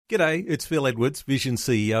G'day, it's Phil Edwards, Vision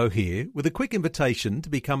CEO here, with a quick invitation to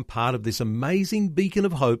become part of this amazing beacon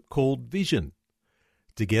of hope called Vision.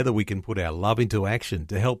 Together we can put our love into action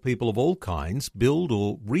to help people of all kinds build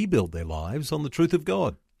or rebuild their lives on the truth of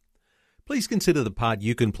God. Please consider the part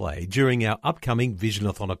you can play during our upcoming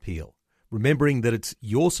Visionathon appeal, remembering that it's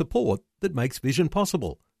your support that makes Vision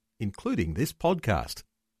possible, including this podcast.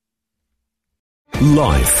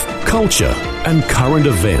 Life, culture, and current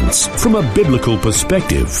events from a biblical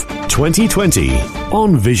perspective. 2020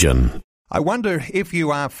 on Vision. I wonder if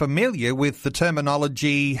you are familiar with the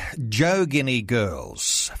terminology Jogini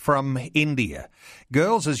girls from India.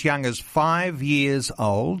 Girls as young as 5 years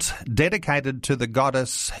old, dedicated to the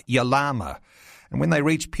goddess Yalama. And when they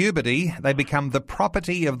reach puberty, they become the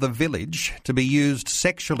property of the village to be used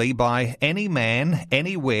sexually by any man,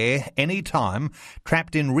 anywhere, anytime,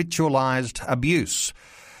 trapped in ritualized abuse.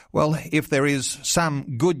 Well, if there is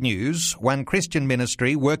some good news, one Christian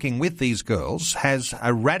ministry working with these girls has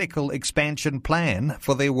a radical expansion plan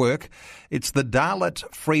for their work. It's the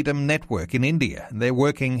Dalit Freedom Network in India. They're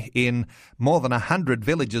working in more than 100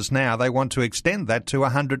 villages now. They want to extend that to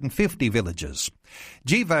 150 villages.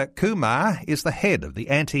 Jiva Kumar is the head of the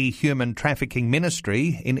Anti-Human Trafficking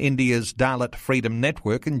Ministry in India's Dalit Freedom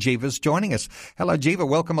Network, and Jiva's joining us. Hello, Jiva.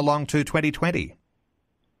 Welcome along to 2020.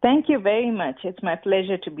 Thank you very much. It's my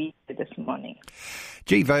pleasure to be here this morning.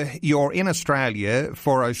 Jiva, you're in Australia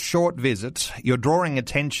for a short visit. You're drawing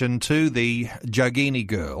attention to the Jogini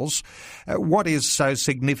girls. What is so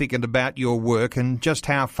significant about your work, and just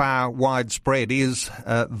how far widespread is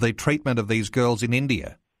the treatment of these girls in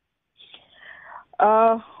India?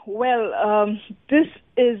 This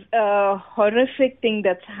is a horrific thing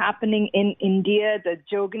that's happening in India, the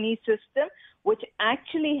Jogini system, which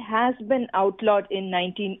actually has been outlawed in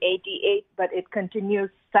 1988, but it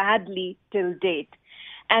continues sadly till date.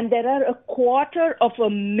 And there are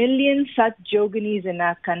 250,000 such Joginis in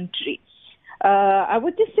our country. I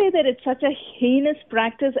would just say that it's such a heinous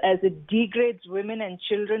practice as it degrades women and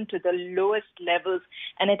children to the lowest levels,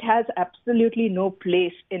 and it has absolutely no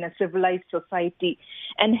place in a civilized society.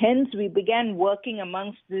 And hence we began working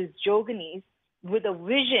amongst these Joginis with a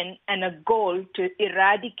vision and a goal to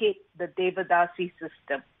eradicate the Devadasi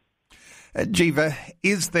system. Jiva,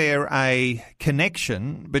 is there a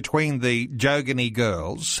connection between the Jogini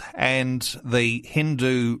girls and the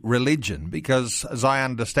Hindu religion? Because, as I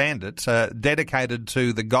understand it, dedicated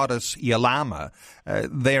to the goddess Yalama,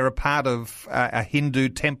 they're a part of a Hindu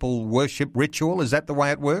temple worship ritual. Is that the way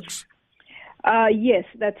it works? Yes,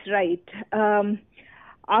 that's right.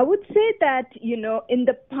 I would say that, in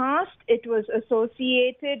the past it was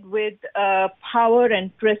associated with power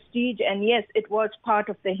and prestige, and yes, it was part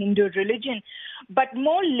of the Hindu religion. But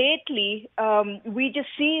more lately, we just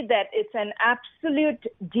see that it's an absolute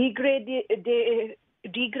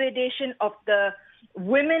degradation of the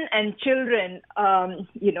women and children,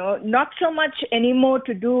 not so much anymore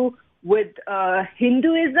to do with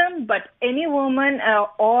Hinduism, but any woman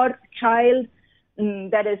or child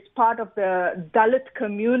that is part of the Dalit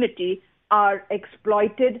community are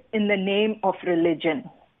exploited in the name of religion.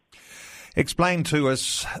 Explain to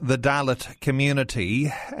us the Dalit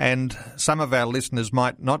community, and some of our listeners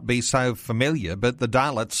might not be so familiar, but the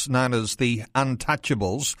Dalits, known as the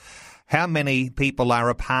untouchables, how many people are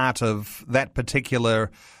a part of that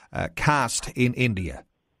particular caste in India?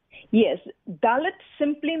 Yes, Dalit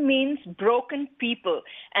simply means broken people,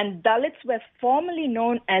 and Dalits were formerly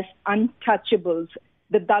known as untouchables.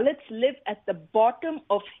 The Dalits live at the bottom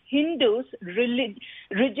of Hindus'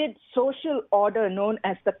 rigid social order known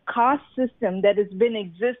as the caste system that has been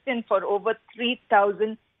existing for over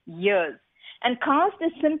 3,000 years. And caste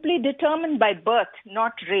is simply determined by birth,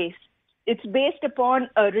 not race. It's based upon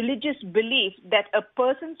a religious belief that a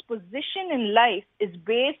person's position in life is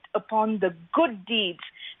based upon the good deeds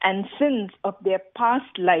and sins of their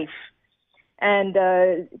past life. And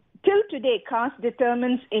till today, caste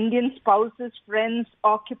determines Indian spouses, friends,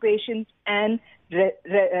 occupations, and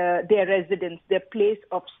their residence, their place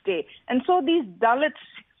of stay. And so these Dalits,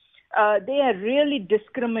 they are really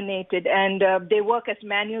discriminated, and they work as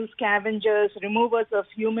manual scavengers, removers of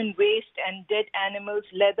human waste and dead animals,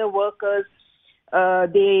 leather workers.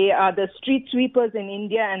 They are the street sweepers in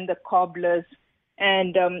India and the cobblers.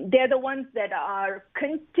 And they're the ones that are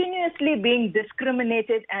continuously being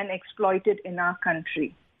discriminated and exploited in our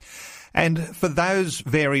country. And for those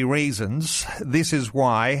very reasons, this is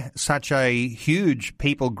why such a huge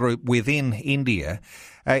people group within India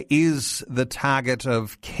is the target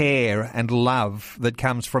of care and love that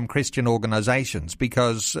comes from Christian organisations,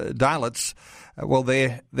 because Dalits Well,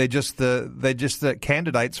 they're just the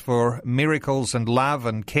candidates for miracles and love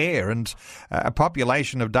and care, and a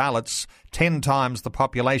population of Dalits 10 times the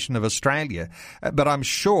population of Australia. But I'm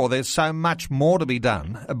sure there's so much more to be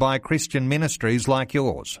done by Christian ministries like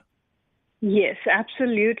yours. Yes,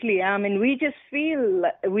 absolutely. I mean, we just feel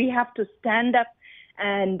we have to stand up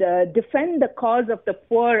and defend the cause of the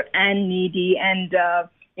poor and needy, and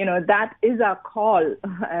that is our call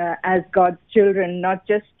as God's children, not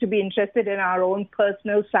just to be interested in our own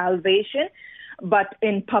personal salvation, but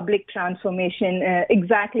in public transformation,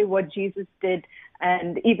 exactly what Jesus did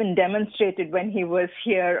and even demonstrated when he was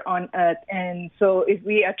here on earth. And so if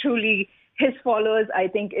we are truly his followers, I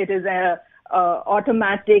think it is a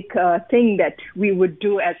automatic thing that we would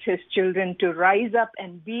do as his children, to rise up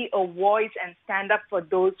and be a voice and stand up for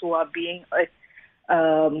those who are being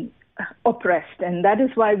oppressed. And that is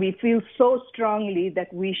why we feel so strongly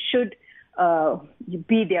that we should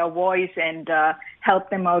be their voice and help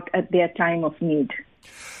them out at their time of need.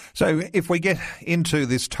 So if we get into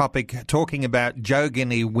this topic, talking about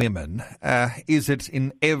Jogini women, is it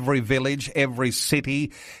in every village, every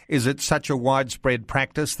city? Is it such a widespread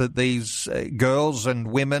practice that these girls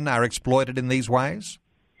and women are exploited in these ways?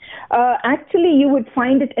 Actually, you would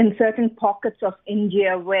find it in certain pockets of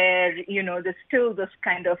India where, there's still this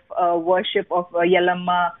kind of worship of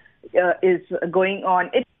Yellamma is going on.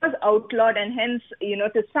 It was outlawed, and hence,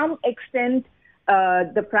 to some extent,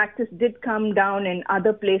 the practice did come down in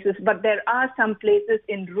other places, but there are some places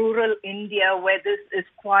in rural India where this is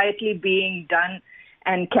quietly being done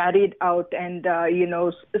and carried out, and,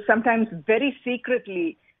 sometimes very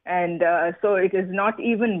secretly. And so it is not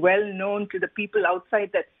even well known to the people outside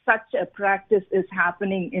that such a practice is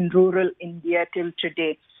happening in rural India till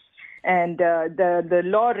today. And the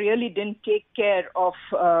law really didn't take care of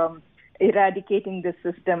eradicating the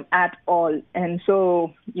system at all. And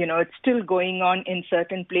so, it's still going on in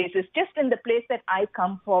certain places. Just in the place that I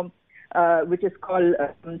come from, which is called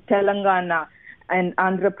Telangana and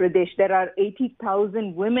Andhra Pradesh, there are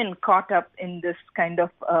 80,000 women caught up in this kind of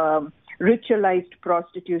ritualized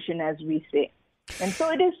prostitution, as we say. And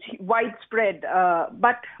so it is widespread,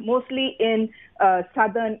 but mostly in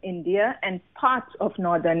southern India and parts of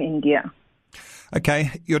northern India.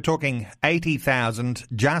 Okay, you're talking 80,000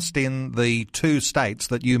 just in the two states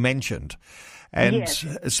that you mentioned. And yes,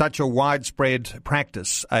 such a widespread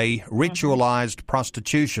practice, a ritualized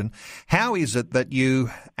prostitution. How is it that you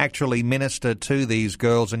actually minister to these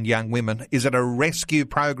girls and young women? Is it a rescue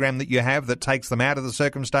program that you have that takes them out of the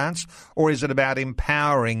circumstance, or is it about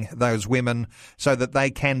empowering those women so that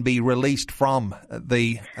they can be released from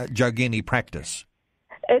the Jogini practice?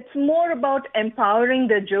 It's more about empowering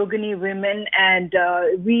the Jogini women, and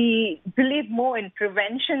we believe more in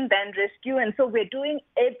prevention than rescue. And so we're doing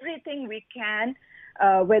everything we can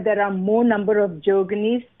where there are more number of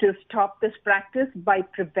Joginis to stop this practice by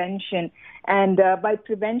prevention. And by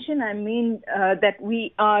prevention, I mean that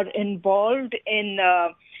we are involved in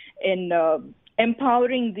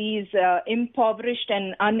empowering these impoverished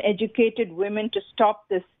and uneducated women to stop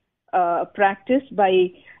this practice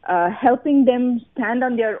by helping them stand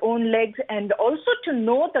on their own legs, and also to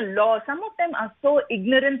know the law. Some of them are so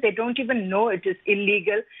ignorant they don't even know it is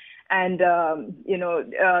illegal, and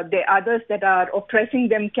the others that are oppressing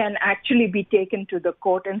them can actually be taken to the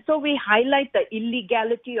court. And so we highlight the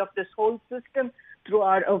illegality of this whole system through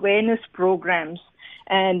our awareness programs.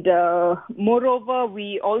 And moreover,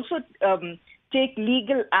 we also take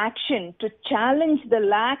legal action to challenge the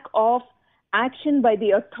lack of action by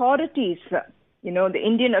the authorities, the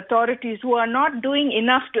Indian authorities, who are not doing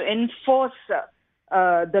enough to enforce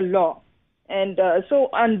the law. And so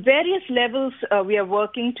on various levels, we are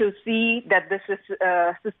working to see that this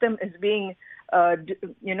system is being,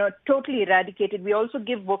 totally eradicated. We also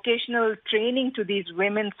give vocational training to these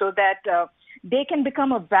women so that they can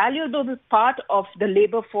become a valuable part of the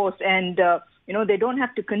labor force, and, they don't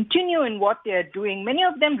have to continue in what they are doing. Many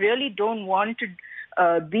of them really don't want to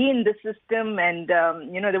be in the system, and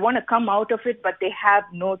they want to come out of it, but they have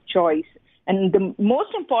no choice. And the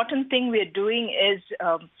most important thing we're doing is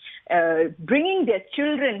bringing their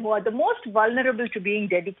children, who are the most vulnerable, to being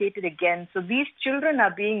dedicated again. So these children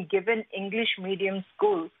are being given English medium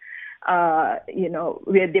schools,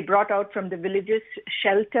 where they're brought out from the villages,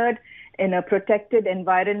 sheltered in a protected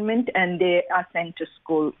environment, and they are sent to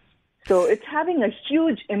school. So it's having a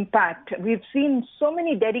huge impact. We've seen so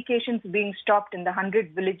many dedications being stopped in the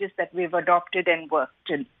 100 villages that we've adopted and worked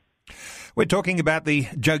in. We're talking about the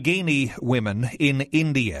Jogini women in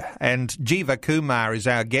India, and Jiva Kumar is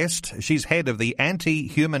our guest. She's head of the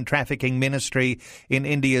Anti-Human Trafficking Ministry in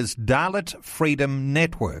India's Dalit Freedom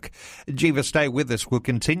Network. Jiva, stay with us. We'll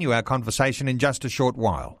continue our conversation in just a short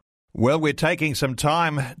while. Well, we're taking some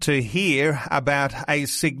time to hear about a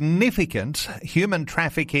significant human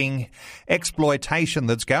trafficking exploitation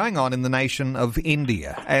that's going on in the nation of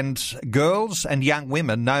India. And girls and young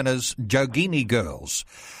women, known as Jogini girls,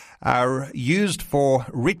 are used for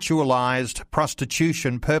ritualized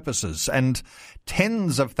prostitution purposes, and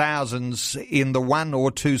tens of thousands in the one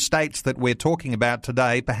or two states that we're talking about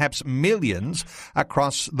today, perhaps millions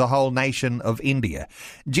across the whole nation of India.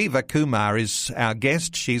 Jiva Kumar is our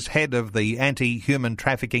guest. She's head of the Anti-Human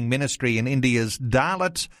Trafficking Ministry in India's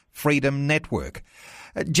Dalit Freedom Network.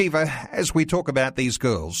 Jiva, as we talk about these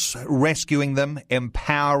girls, rescuing them,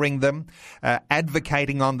 empowering them,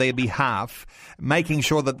 advocating on their behalf, making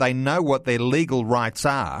sure that they know what their legal rights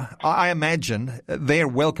are, I imagine they're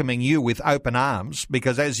welcoming you with open arms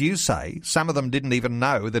because, as you say, some of them didn't even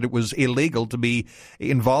know that it was illegal to be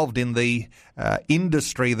involved in the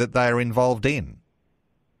industry that they're involved in.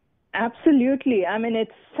 Absolutely. I mean,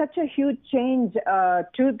 it's such a huge change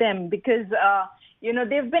to them because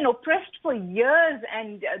they've been oppressed for years,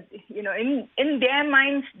 and in their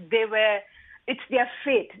minds, it's their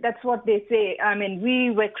fate. That's what they say. I mean,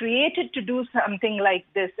 we were created to do something like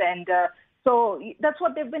this, and so that's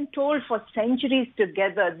what they've been told for centuries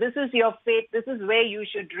together. This is your fate. This is where you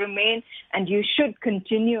should remain, and you should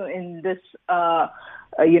continue in this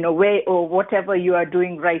way or whatever you are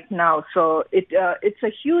doing right now. So it's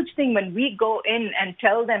a huge thing when we go in and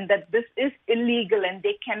tell them that this is illegal and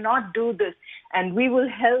they cannot do this, and we will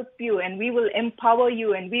help you and we will empower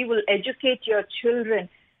you and we will educate your children.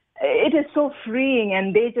 It is so freeing,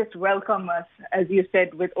 and they just welcome us, as you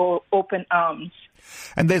said, with open arms.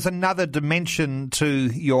 And there's another dimension to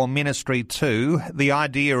your ministry too, the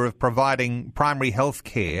idea of providing primary health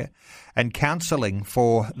care and counselling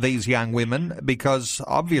for these young women, because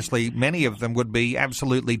obviously many of them would be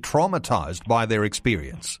absolutely traumatised by their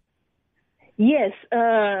experience. Yes,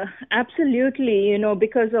 absolutely.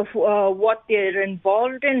 Because of what they're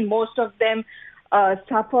involved in, most of them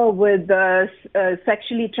suffer with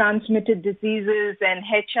sexually transmitted diseases and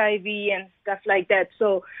HIV and stuff like that.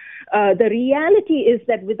 So the reality is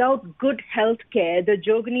that without good health care, the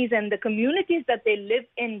Joginis and the communities that they live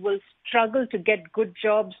in will struggle to get good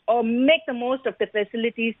jobs or make the most of the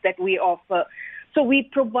facilities that we offer. So we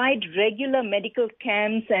provide regular medical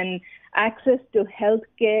camps, and access to health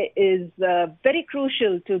care is very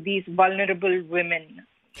crucial to these vulnerable women.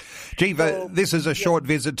 Jiva, this is a short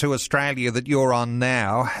visit to Australia that you're on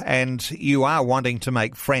now, and you are wanting to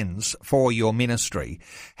make friends for your ministry.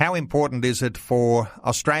 How important is it for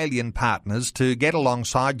Australian partners to get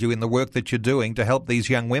alongside you in the work that you're doing to help these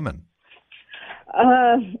young women?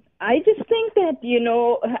 I just think that,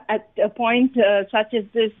 at a point such as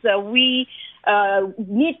this, we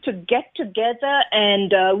need to get together,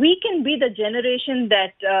 and we can be the generation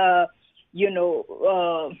that,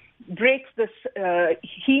 breaks this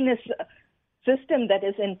heinous system that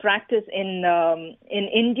is in practice in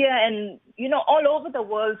India and, all over the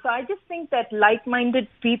world. So I just think that like-minded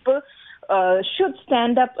people should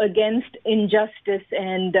stand up against injustice,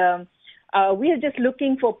 and we are just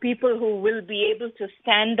looking for people who will be able to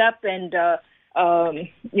stand up and,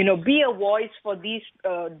 be a voice for these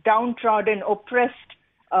downtrodden, oppressed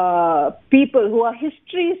people who are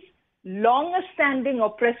history's longest-standing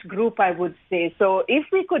oppressed group, I would say. So if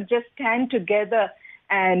we could just stand together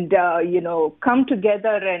and, come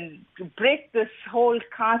together and break this whole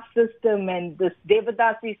caste system and this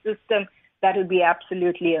Devadasi system, that will be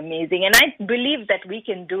absolutely amazing. And I believe that we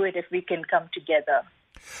can do it if we can come together.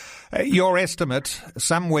 Your estimate,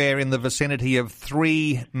 somewhere in the vicinity of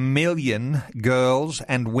 3 million girls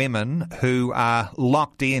and women who are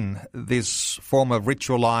locked in this form of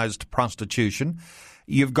ritualised prostitution.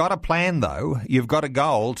 You've got a plan, though. You've got a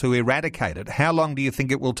goal to eradicate it. How long do you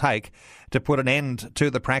think it will take to put an end to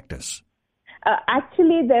the practice?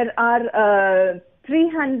 Actually, there are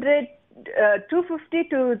 250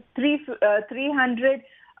 to 300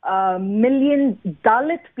 million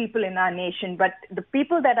Dalit people in our nation. But the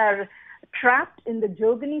people that are trapped in the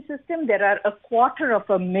Jogini system, there are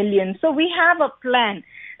 250,000. So we have a plan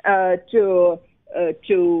to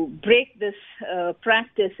break this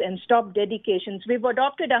practice and stop dedications. We've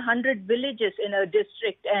adopted 100 villages in our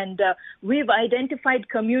district, and we've identified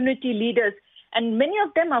community leaders, and many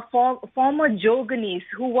of them are former Joginis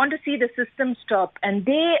who want to see the system stop, and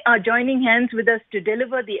they are joining hands with us to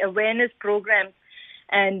deliver the awareness programs.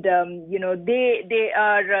 And they've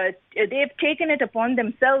taken it upon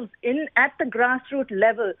themselves at the grassroots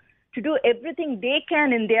level to do everything they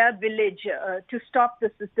can in their village to stop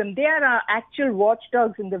the system. They are our actual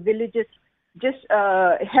watchdogs in the villages, just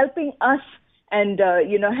helping us and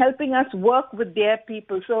helping us work with their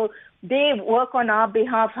people. So they work on our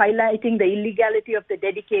behalf, highlighting the illegality of the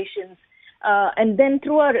dedications. And then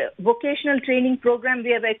through our vocational training program,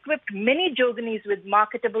 we have equipped many Joginis with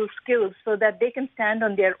marketable skills so that they can stand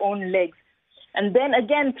on their own legs. And then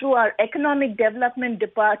again, through our economic development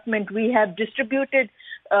department, we have distributed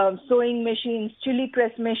sewing machines, chili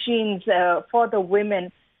press machines for the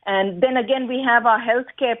women. And then again, we have our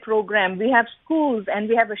healthcare program, we have schools, and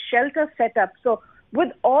we have a shelter set up. So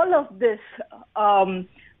with all of this,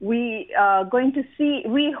 we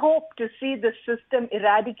hope to see the system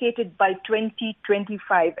eradicated by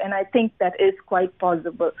 2025, and I think that is quite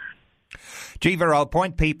possible. Jiva, I'll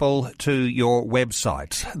point people to your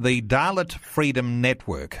website, the Dalit Freedom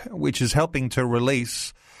Network, which is helping to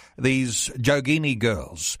release these Jogini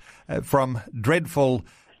girls from dreadful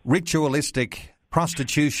ritualistic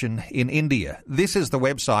prostitution in India. This is the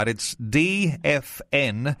website. It's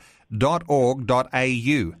dfn.org.au.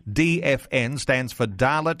 DFN stands for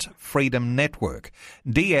Dalit Freedom Network.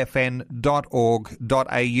 dfn.org.au.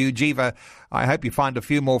 Jiva, I hope you find a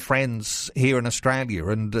few more friends here in Australia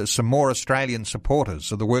and some more Australian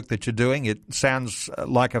supporters of the work that you're doing. It sounds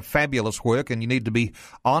like a fabulous work, and you need to be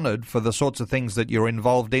honoured for the sorts of things that you're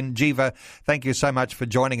involved in. Jiva, thank you so much for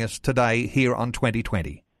joining us today here on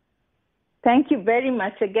 2020. Thank you very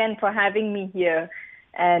much again for having me here.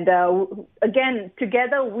 And again,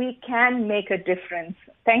 together we can make a difference.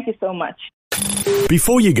 Thank you so much.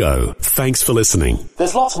 Before you go, thanks for listening.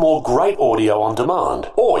 There's lots more great audio on demand,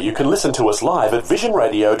 or you can listen to us live at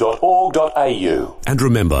visionradio.org.au. And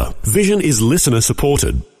remember, Vision is listener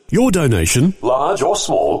supported. Your donation, large or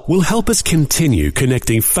small, will help us continue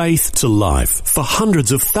connecting faith to life for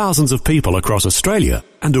hundreds of thousands of people across Australia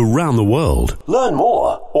and around the world. Learn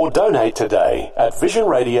more or donate today at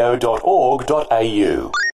visionradio.org.au.